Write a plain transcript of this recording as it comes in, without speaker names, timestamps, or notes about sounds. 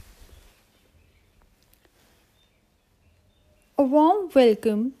A warm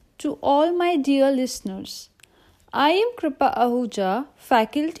welcome to all my dear listeners. I am Kripa Ahuja,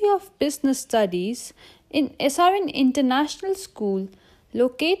 Faculty of Business Studies in SRN International School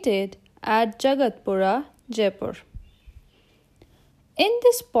located at Jagatpura, Jaipur. In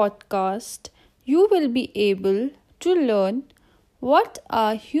this podcast, you will be able to learn what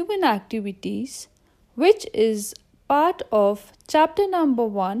are human activities, which is part of chapter number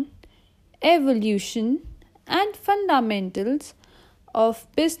 1, Evolution and Fundamentals of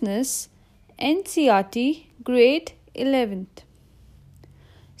Business, NCERT, grade 11th.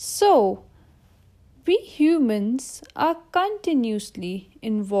 So, we humans are continuously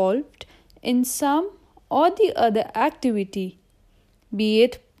involved in some or the other activity, be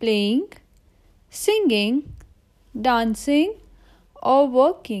it playing, singing, dancing, or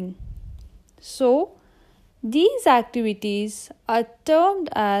working. So, these activities are termed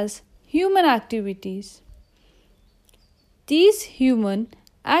as human activities. These human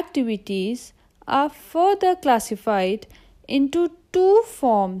activities are further classified into two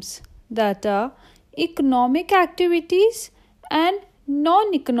forms, that are economic activities and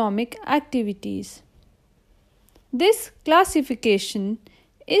non-economic activities. This classification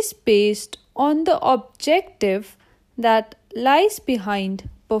is based on the objective that lies behind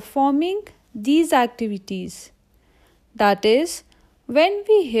performing these activities. That is, when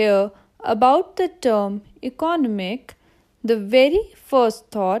we hear about the term economic, the very first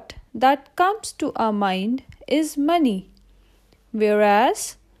thought that comes to our mind is money.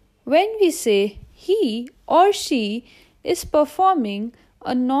 Whereas, when we say he or she is performing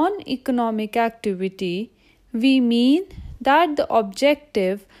a non-economic activity, we mean that the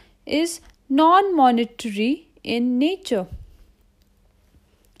objective is non-monetary in nature.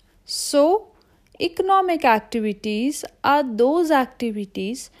 So, economic activities are those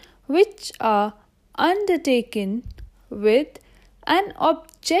activities which are undertaken with an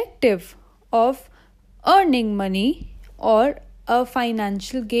objective of earning money or a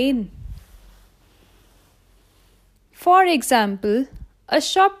financial gain. For example, a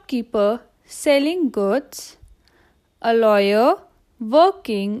shopkeeper selling goods, a lawyer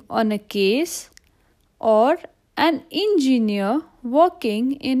working on a case, or an engineer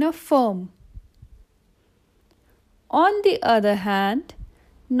working in a firm. On the other hand,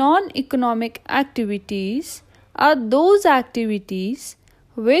 non-economic activities are those activities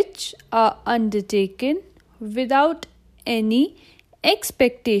which are undertaken without any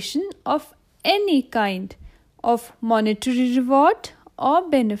expectation of any kind of monetary reward or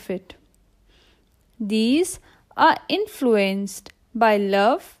benefit. These are influenced by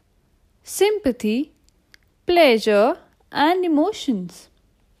love, sympathy, pleasure, and emotions.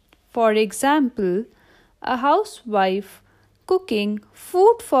 For example, a housewife cooking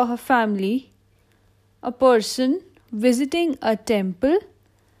food for her family, a person visiting a temple,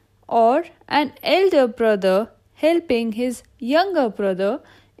 or an elder brother helping his younger brother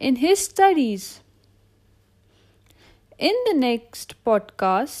in his studies. In the next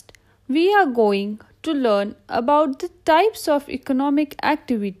podcast, we are going to learn about the types of economic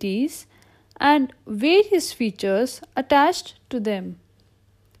activities and various features attached to them.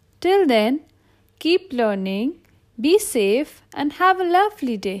 Till then, keep learning, be safe, and have a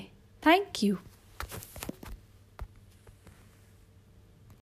lovely day. Thank you.